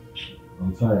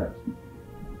 I'm tired.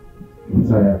 I'm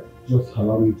tired. Just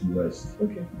allow me to rest.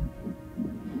 Okay.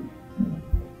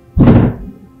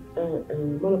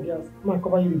 Man of the house, come and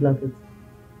cover you with blanket.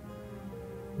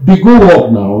 Be go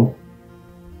work now.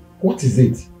 What is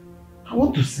it? I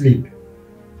want to sleep.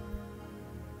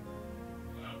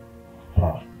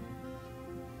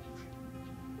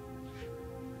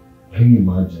 Can you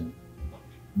imagine?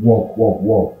 Work.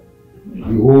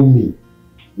 You owe me.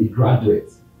 A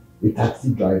graduate. A taxi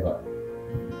driver.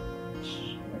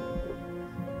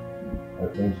 I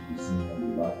think you see me on the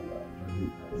back of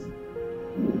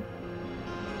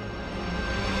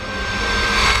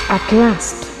that. At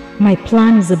last, my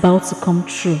plan is about to come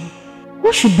true.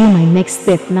 What should be my next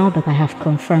step now that I have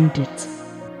confirmed it?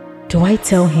 Do I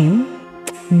tell him?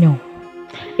 No.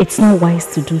 It's not wise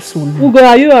to do so now. Ugo,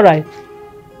 are you alright?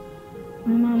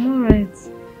 Mama, I'm alright.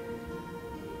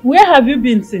 Where have you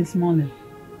been since morning?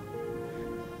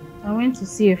 I went to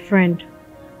see a friend.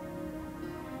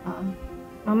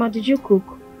 Mama, did you cook?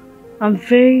 I'm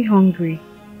very hungry.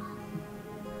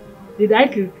 Did I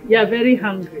cook? You are very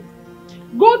hungry.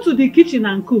 Go to the kitchen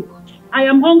and cook. I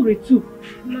am hungry too.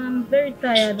 Mama, I'm very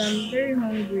tired. I'm very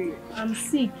hungry. I'm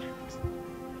sick.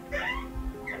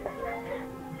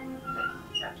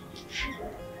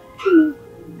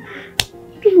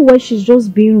 I don't know why she's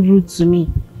just being rude to me.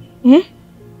 Eh?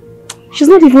 She's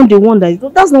not even the one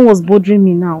that's not what's bothering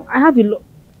me now. I have a lot.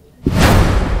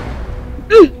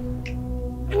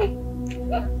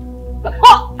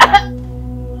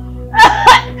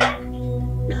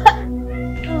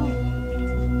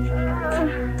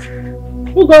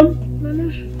 Ugo,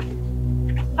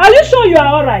 are you sure you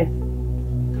are alright?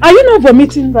 Are you not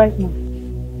vomiting right now?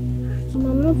 Mama,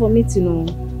 I'm not vomiting,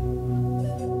 no.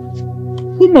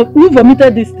 Who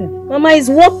vomited this thing? Mama, it's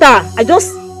water. I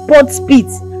just poured spit.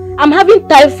 I'm having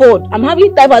typhoid. I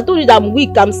told you that I'm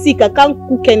weak, I'm sick, I can't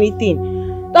cook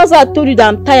anything. That's why I told you that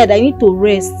I'm tired. I need to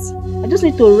rest. I just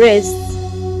need to rest.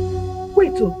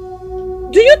 Wait,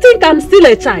 do you think I'm still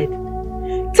a child?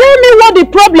 Tell me what the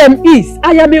problem is.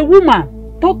 I am a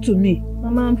woman. Talk to me.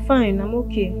 Mama, I'm fine. I'm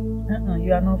okay.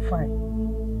 You are not fine.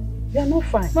 You are not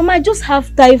fine. Mama, I just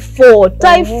have typhoid.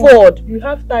 Typhoid. You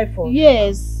have typhoid?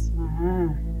 Yes.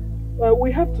 Well,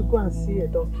 we have to go and see a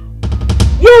doctor.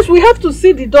 Yes, we have to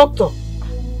see the doctor.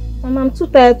 Mama, I'm too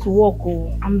tired to walk.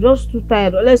 Oh. I'm just too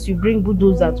tired. Unless you bring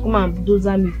bulldozer to come and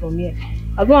bulldozer me from here.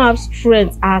 I don't have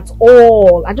strength at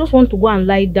all. I just want to go and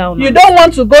lie down. You don't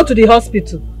want to go to the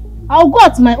hospital? I'll go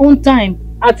at my own time.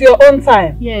 At your own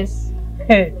time? Yes.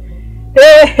 Hey.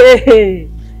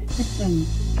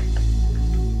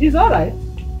 It's alright.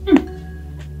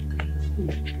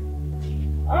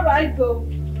 Alright, go.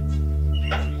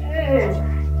 Hey.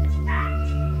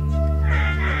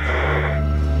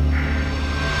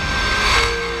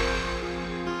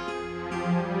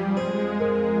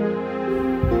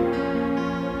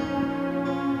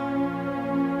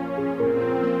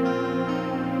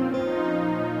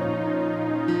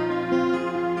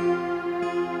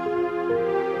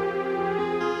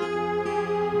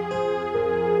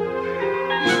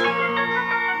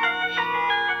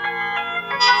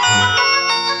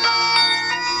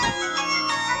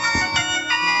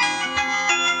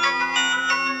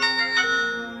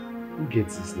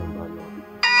 Gets this number now.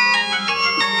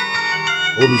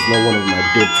 Hope it's not one of my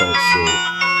dead talks, so.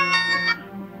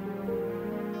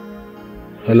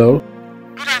 Hello?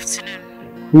 Good afternoon.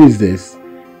 Who is this?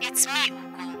 It's me,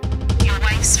 Ugo, your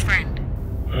wife's friend.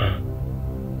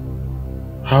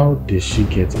 How did she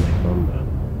get my number?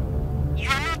 You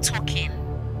are not talking.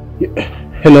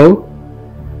 Hello?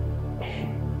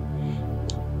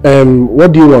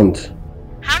 What do you want?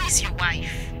 How is your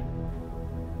wife?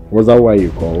 Was that why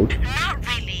you called? Not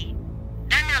really.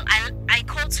 Daniel, I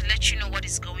called to let you know what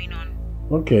is going on.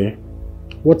 Okay.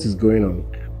 What is going on?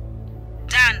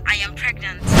 Dan, I am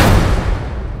pregnant.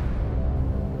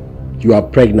 You are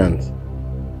pregnant?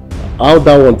 How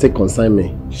that one take concern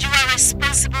me? You are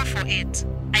responsible for it.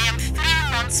 I am 3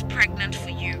 months pregnant for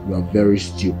you. You are very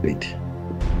stupid.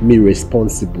 Me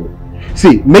responsible.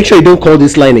 See, make sure you don't call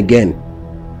this line again.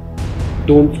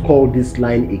 Don't call this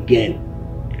line again.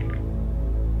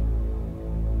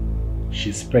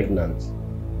 She's pregnant.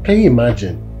 Can you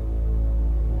imagine?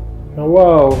 Oh,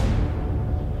 wow.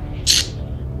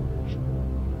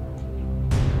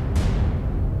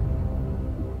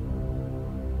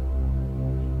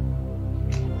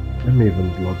 Let me even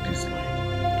block this line.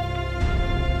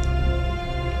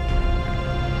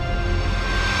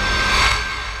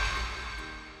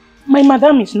 My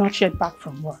madam is not yet back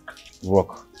from work.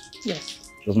 Work?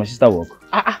 Yes. Does my sister work?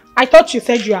 I thought you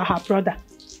said you are her brother.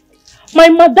 My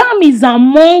madam is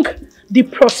among the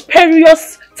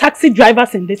prosperous taxi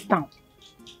drivers in this town.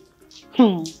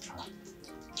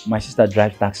 My sister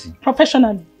drives taxi.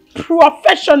 Professionally.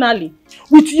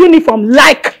 With uniform,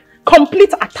 like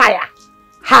complete attire.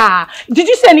 Did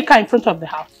you see any car in front of the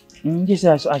house? Yes,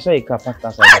 I saw a car parked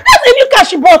outside. That's a new car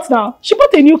she bought now. She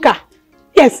bought a new car.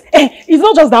 Yes, it's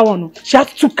not just that one. She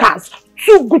has 2 cars.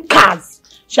 2 good cars.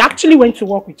 She actually went to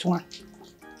work with one.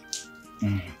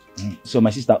 So my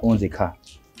sister owns a car,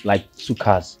 like 2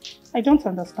 cars. I don't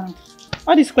understand.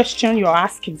 All this question you're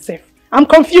asking, Seth. I'm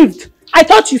confused. I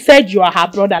thought you said you are her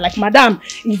brother, like madam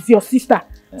is your sister.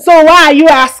 So why are you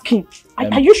asking?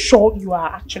 Are you sure you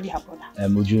are actually her brother?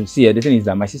 Uju, see, the thing is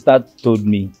that my sister told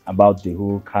me about the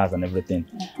whole cars and everything.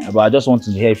 But I just want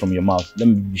to hear it from your mouth. Let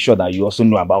me be sure that you also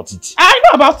know about it. I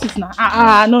know about it now.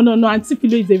 No. Auntie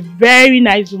Philo is a very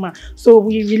nice woman. So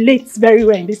we relate very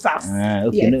well in this house.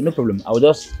 Okay, yes. no problem. I will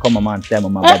just call Mama and tell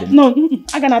Mama about it. No,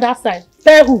 I got that side.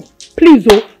 Tell who? Please,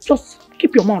 just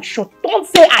keep your mouth shut. Don't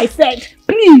say I said.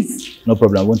 Please. No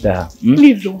problem. I won't tell her.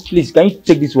 Please, Please, can you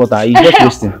take this water? It's just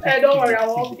wasting. Don't worry, I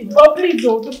won't. But please,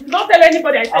 don't tell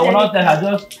anybody I said. I will not tell her.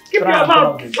 Just keep your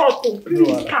mouth shut.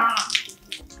 Please.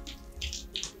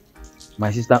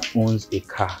 My sister owns a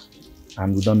car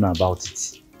and we don't know about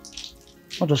it.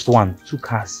 Not just one, 2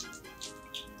 cars.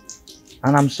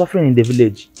 And I'm suffering in the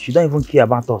village. She don't even care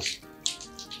about us.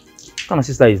 What kind of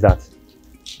sister is that?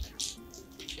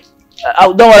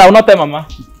 Don't worry, I will not tell Mama.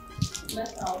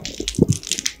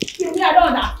 I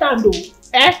don't understand though.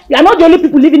 You are not the only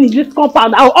people living in this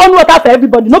compound. I will on water for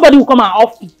everybody. Nobody will come and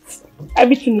off it.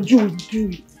 Everything you do will do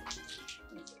it.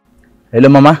 Hello,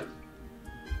 Mama.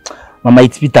 Mama,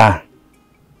 it's Peter.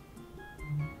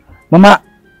 Mama,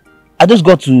 I just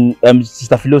got to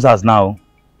Sister Philo's house now.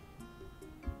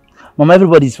 Mama,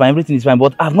 everybody is fine. Everything is fine.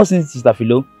 But I have not seen Sister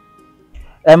Philo.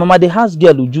 Mama, the house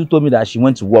girl Uju told me that she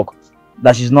went to work.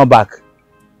 That she's not back.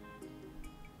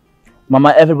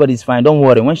 Mama, everybody is fine. Don't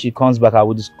worry. When she comes back, I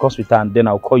will discuss with her and then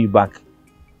I'll call you back.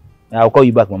 I'll call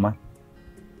you back, Mama.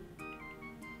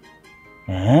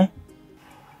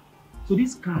 So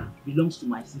this car belongs to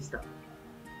my sister.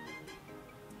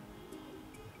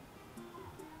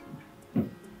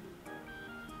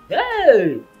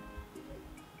 Hey!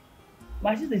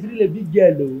 My sister is really a big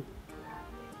girl though.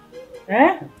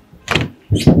 Hey!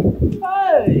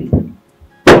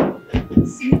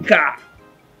 See car.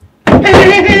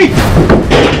 Hey!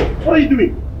 What are you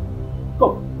doing?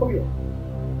 Come here.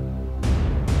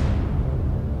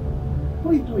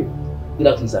 What are you doing? Good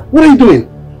afternoon, sir. What are you doing?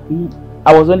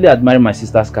 I was only admiring my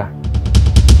sister's car.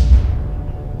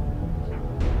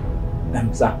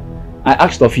 Sir, I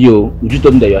asked of you, would you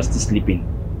tell me that you are still sleeping?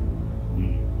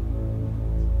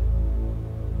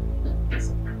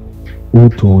 Who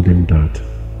told him that?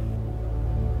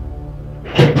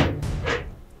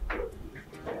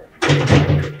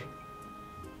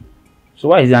 So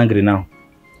why is he angry now?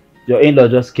 Your in-law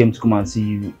just came to come and see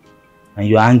you and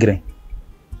you're angry.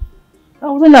 I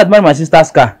was only admiring my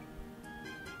sister's car.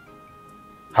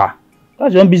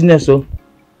 That's your own business, so.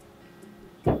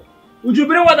 Would you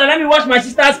bring water? Let me wash my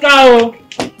sister's car,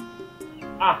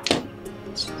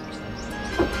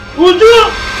 Would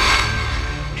you?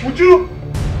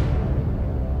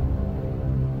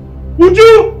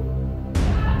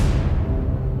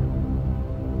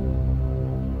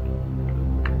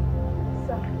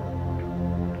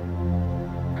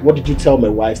 What did you tell my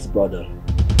wife's brother?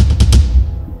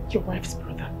 Your wife's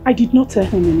brother? I did not tell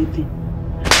him anything.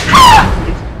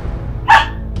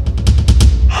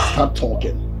 Stop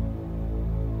talking.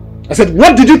 I said,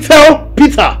 what did you tell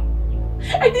Peter?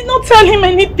 I did not tell him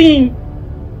anything.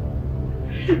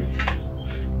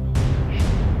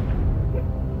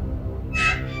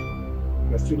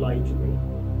 You're still lying to me.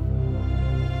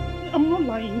 I'm not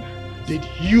lying. Did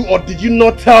you or did you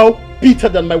not tell Peter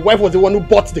that my wife was the one who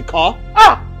bought the car?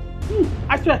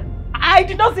 I swear, I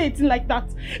did not say a thing like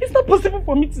that. It's not possible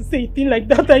for me to say a thing like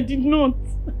that. I did not.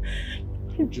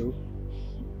 Joe,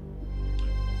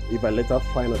 if I later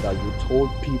find out that you told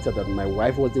Peter that my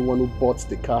wife was the one who bought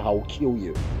the car, I will kill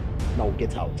you. Now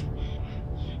get out.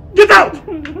 Get out!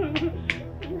 Stupid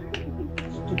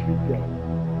girl.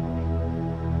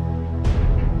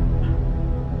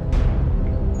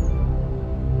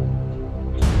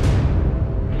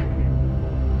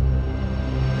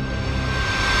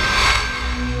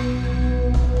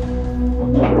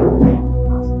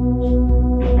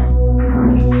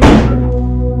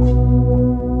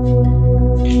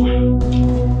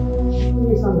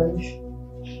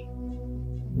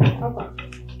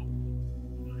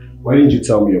 Why didn't you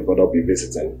tell me your brother will be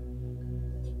visiting?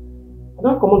 I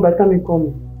don't come out by the time you call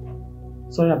me.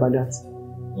 Sorry about that. So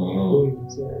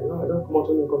I don't come out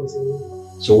when you come and see me.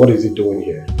 So what is he doing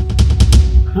here?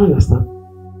 I don't understand.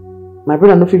 My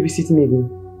brother no fit visit me again.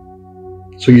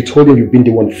 So you told him you've been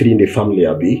the one feeding the family,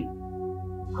 Abi?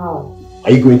 How?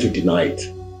 Are you going to deny it?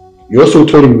 You also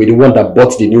told him you were the one that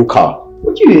bought the new car.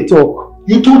 What do you talk?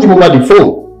 You told him over the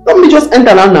phone. Don't me just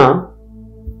enter now.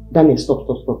 Daniel, stop.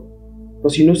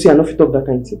 Because you know, see, I don't fit talk that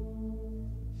kind of thing.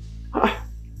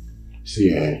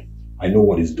 See, I know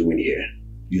what he's doing here.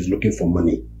 He's looking for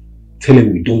money. Tell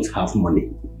him we don't have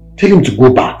money. Tell him to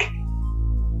go back.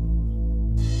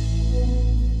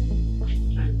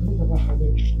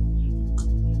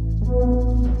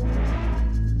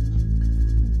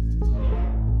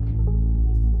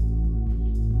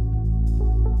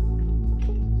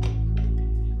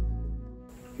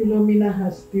 Philomena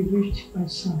has bewitched my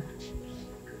son.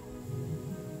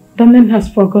 Daniel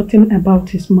has forgotten about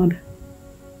his mother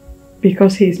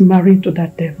because he is married to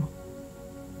that devil.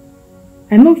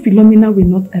 I know Philomena will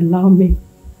not allow me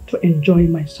to enjoy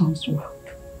my son's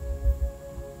wealth.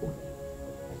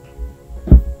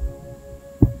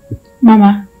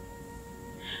 Mama,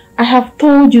 I have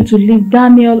told you to leave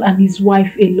Daniel and his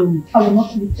wife alone. I will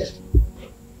not leave them.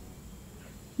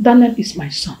 Daniel is my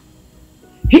son.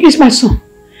 He is my son.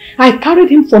 I carried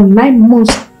him for 9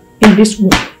 months in this womb.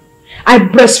 I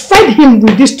breastfed him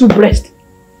with these 2 breasts.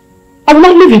 I will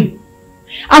not leave him.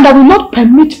 And I will not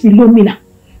permit Philomena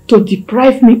to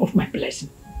deprive me of my blessing.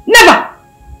 Never!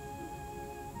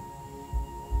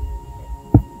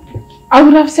 I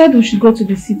would have said we should go to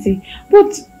the city,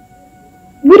 but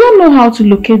we don't know how to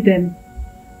locate them.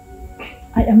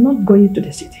 I am not going to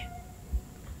the city.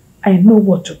 I know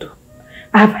what to do.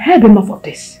 I have heard enough of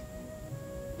this.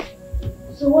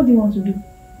 So what do you want to do?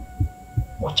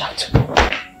 Watch out.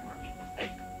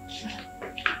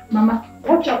 Mama,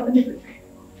 watch out. Let me prepare.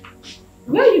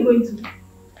 Where are you going to?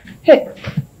 Hey,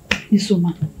 this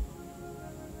woman.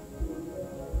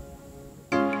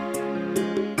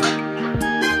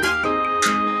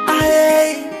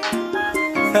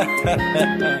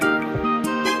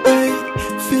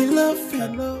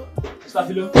 Philo. Sister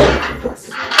Philo.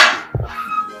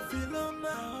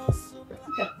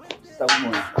 Sister, good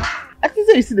morning. I think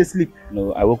so you still asleep.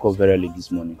 No, I woke up very early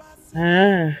this morning.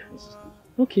 Ah,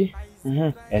 okay.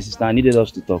 Yes, sister, I needed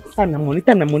us to talk. Time na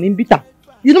money, bitter.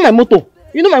 You know my motto.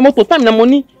 Time na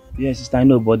money. Yes, sister, I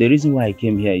know, but the reason why I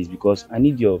came here is because I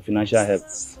need your financial help.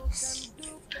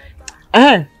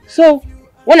 So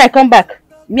when I come back,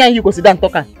 me and you go sit down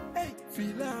talk.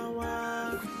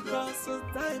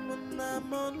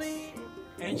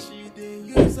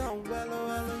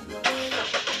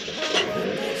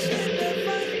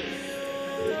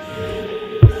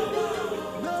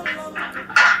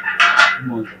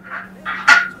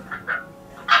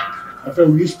 My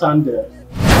friend, will you stand there?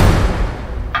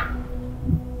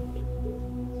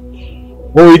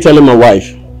 What were you telling my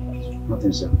wife?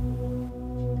 Nothing, sir.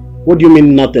 What do you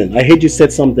mean nothing? I heard you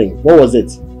said something. What was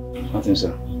it? Nothing,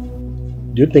 sir.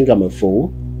 Do you think I'm a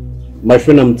fool? My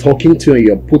friend, I'm talking to you and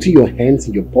you're putting your hands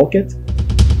in your pocket?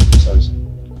 Sorry, sir.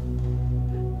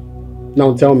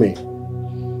 Now tell me,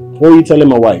 what were you telling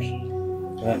my wife?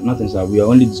 Nothing, sir. We are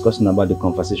only discussing about the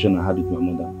conversation I had with my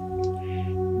mother.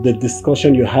 The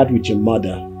discussion you had with your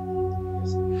mother?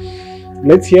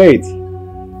 Let's hear it.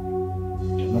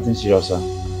 Nothing serious, sir.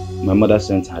 My mother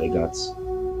sent her regards.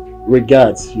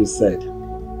 Regards, you said?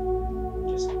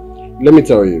 Yes, sir. Let me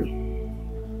tell you.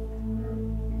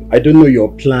 I don't know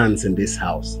your plans in this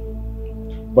house.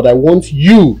 But I want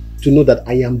you to know that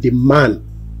I am the man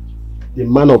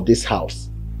of this house.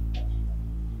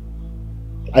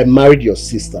 I married your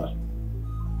sister.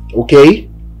 Okay?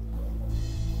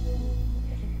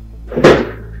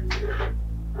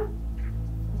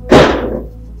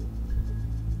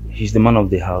 He's the man of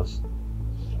the house.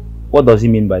 What does he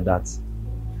mean by that?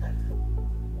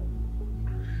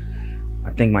 I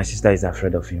think my sister is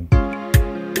afraid of him.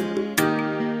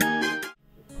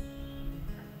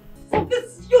 So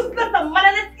this useless and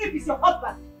mannerless ape is your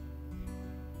husband?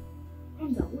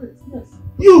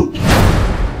 You!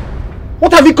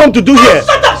 What have you come to do here?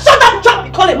 Shut up,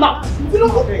 John! Call him out! You know,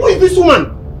 who is this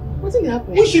woman? What's in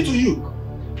happening? Who is she to you?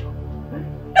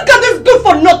 Look at this good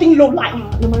for nothing low life!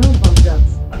 No, my own from that.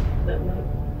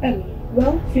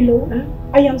 Well, Philo,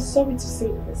 I am sorry to say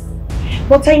this,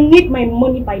 but I need my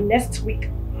money by next week.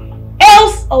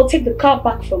 Else, I'll take the car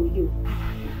back from you.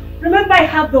 Remember, I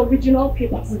have the original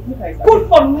papers. Good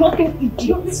for nothing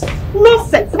idiots.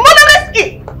 Nonsense. Motherless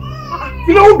ape!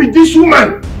 Philo, who be this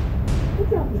woman?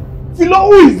 Philo,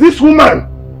 who is this woman?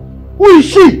 Who is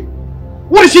she?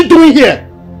 What is she doing here?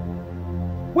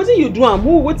 What did you do?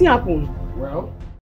 What happened? Well,